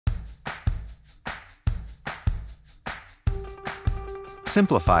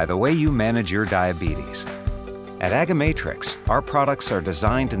Simplify the way you manage your diabetes. At Agamatrix, our products are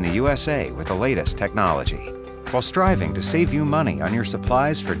designed in the USA with the latest technology, while striving to save you money on your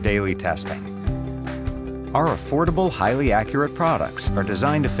supplies for daily testing. Our affordable, highly accurate products are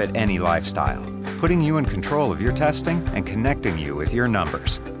designed to fit any lifestyle, putting you in control of your testing and connecting you with your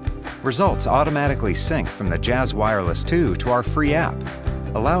numbers. Results automatically sync from the Jazz Wireless 2 to our free app,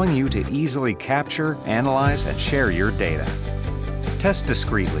 allowing you to easily capture, analyze, and share your data. Test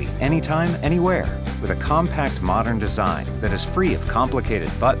discreetly, anytime, anywhere, with a compact modern design that is free of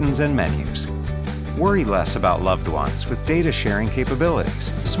complicated buttons and menus. Worry less about loved ones with data sharing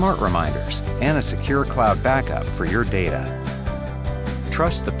capabilities, smart reminders, and a secure cloud backup for your data.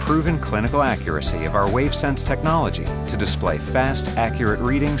 Trust the proven clinical accuracy of our Wavesense technology to display fast, accurate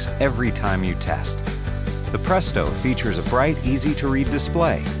readings every time you test. The Presto features a bright, easy-to-read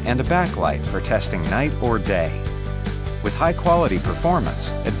display and a backlight for testing night or day. With high-quality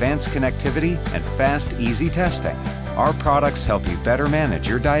performance, advanced connectivity, and fast, easy testing, our products help you better manage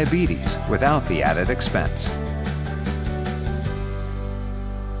your diabetes without the added expense.